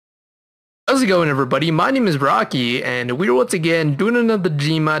How's it going, everybody? My name is Rocky and we're once again doing another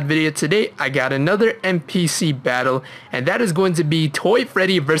Gmod video. Today I got another NPC battle, and that is going to be Toy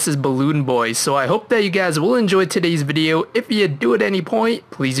Freddy versus Balloon Boy. So I hope that you guys will enjoy today's video. If you do at any point,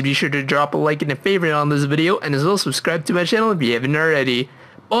 please be sure to drop a like and a favorite on this video, and as well subscribe to my channel if you haven't already.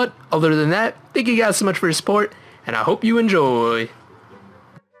 But other than that, thank you guys so much for your support and I hope you enjoy.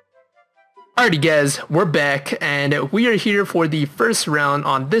 Alrighty guys, we're back and we are here for the first round.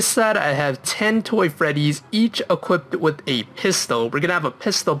 On this side I have 10 Toy Freddys, each equipped with a pistol. We're gonna have a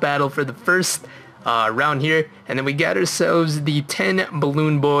pistol battle for the first round here, and then we got ourselves the 10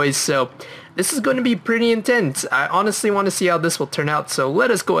 Balloon Boys. So this is going to be pretty intense. I honestly want to see how this will turn out, so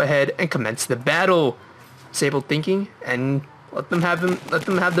let us go ahead and commence the battle. Disable thinking and let them have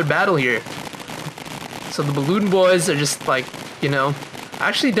their battle here. So the Balloon Boys are just like, you know, I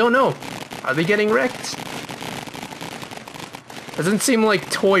actually don't know. Are they getting wrecked? Doesn't seem like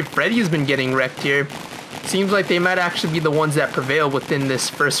Toy Freddy's been getting wrecked here. Seems like they might actually be the ones that prevail within this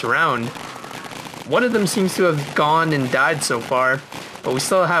first round. One of them seems to have gone and died so far, but we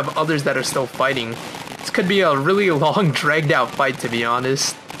still have others that are still fighting. This could be a really long, dragged out fight, to be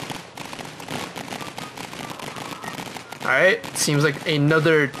honest. Alright, seems like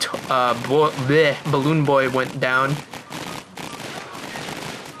another Balloon Boy went down.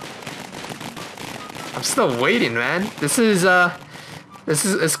 I'm still waiting, man. This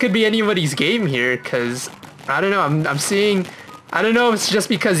could be anybody's game here, cause I don't know. I'm seeing, I don't know if it's just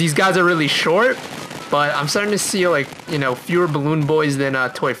because these guys are really short, but I'm starting to see, like, you know, fewer Balloon Boys than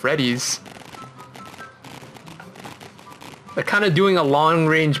Toy Freddy's. They're kind of doing a long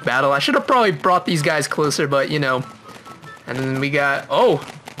range battle. I should have probably brought these guys closer, but you know. And then we got, oh,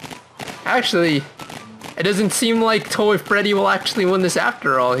 actually, it doesn't seem like Toy Freddy will actually win this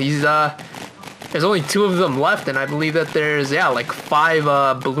after all. He's there's only 2 of them left, and I believe that there's, yeah, like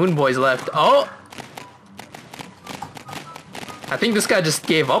 5 Balloon Boys left. Oh! I think this guy just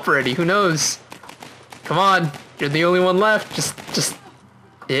gave up already. Who knows? Come on. You're the only one left. Just,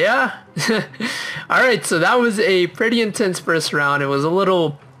 yeah. Alright, so that was a pretty intense first round. It was a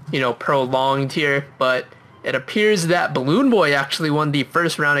little, you know, prolonged here, but it appears that Balloon Boy actually won the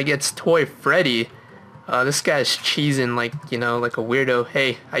first round against Toy Freddy. This guy's cheesing like, you know, like a weirdo.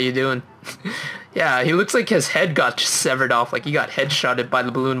 Hey, how you doing? Yeah, he looks like his head got severed off, like he got headshotted by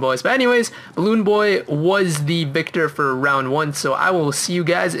the Balloon Boys. But anyways, Balloon Boy was the victor for round 1, so I will see you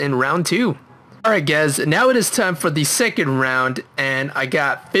guys in round 2. Alright guys, now it is time for the second round, and I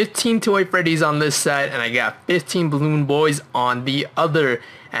got 15 Toy Freddys on this side, and I got 15 Balloon Boys on the other.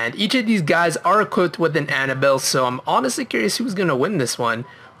 And each of these guys are equipped with an Annabelle, so I'm honestly curious who's gonna win this one.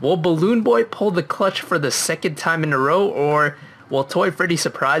 Will Balloon Boy pull the clutch for the second time in a row, or will Toy Freddy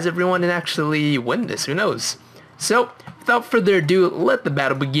surprise everyone and actually win this? Who knows? So, without further ado, let the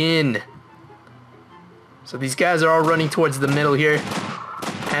battle begin. So these guys are all running towards the middle here,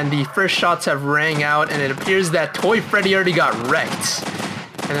 and the first shots have rang out, and it appears that Toy Freddy already got wrecked.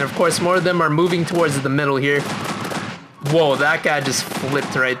 And then of course more of them are moving towards the middle here. Whoa, that guy just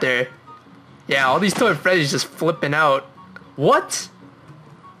flipped right there. Yeah, all these Toy Freddys just flipping out. What?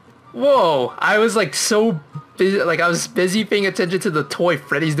 Whoa, I was like so busy, like I was busy paying attention to the Toy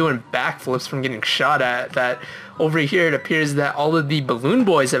Freddys doing backflips from getting shot at, that over here it appears that all of the Balloon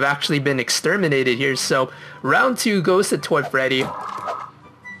Boys have actually been exterminated here. So round 2 goes to Toy Freddy,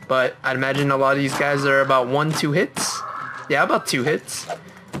 but I'd imagine a lot of these guys are about 1-2 hits. Yeah, about 2 hits.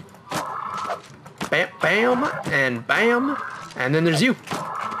 Bam, bam, and bam, and then there's you.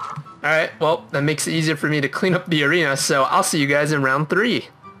 Alright, well, that makes it easier for me to clean up the arena, so I'll see you guys in round 3.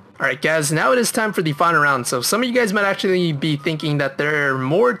 Alright guys, now it is time for the final round. So some of you guys might actually be thinking that there are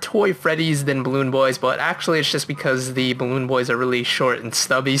more Toy Freddys than Balloon Boys, but actually it's just because the Balloon Boys are really short and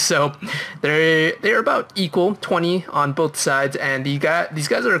stubby. So they're about equal, 20 on both sides, and these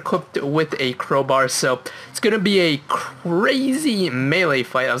guys are equipped with a crowbar. So it's going to be a crazy melee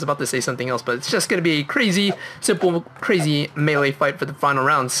fight. I was about to say something else, but it's just going to be a crazy, simple, crazy melee fight for the final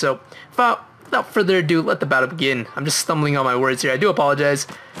round. So without further ado, let the battle begin. I'm just stumbling on my words here. I do apologize.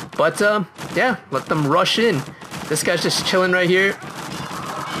 But, yeah, let them rush in. This guy's just chilling right here.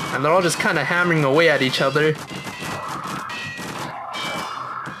 And they're all just kind of hammering away at each other.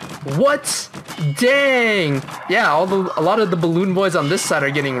 What? Dang! Yeah, a lot of the Balloon Boys on this side are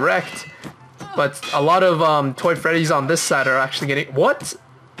getting wrecked. But a lot of Toy Freddys on this side are actually getting... What?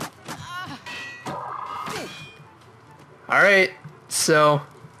 Alright, so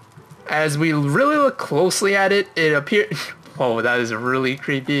as we really look closely at it, it appears... Whoa, that is really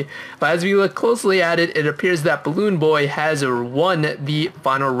creepy. But as we look closely at it, it appears that Balloon Boy has won the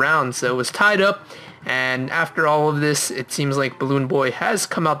final round. So it was tied up, And after all of this, it seems like Balloon Boy has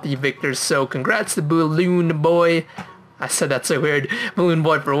come out the victor, so congrats to Balloon Boy. I said that so weird. Balloon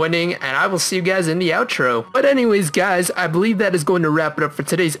Boy for winning, and I will see you guys in the outro. But anyways, guys, I believe that is going to wrap it up for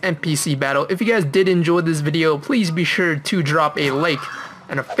today's NPC battle. If you guys did enjoy this video, please be sure to drop a like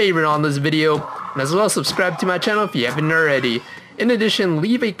and a favorite on this video, and as well subscribe to my channel if you haven't already. In addition,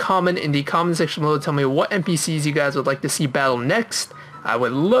 leave a comment in the comment section below. Tell me what NPCs you guys would like to see battle next. I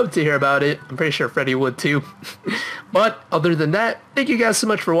would love to hear about it. I'm pretty sure Freddy would too. But other than that, thank you guys so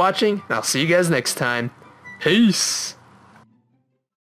much for watching, and I'll see you guys next time. Peace!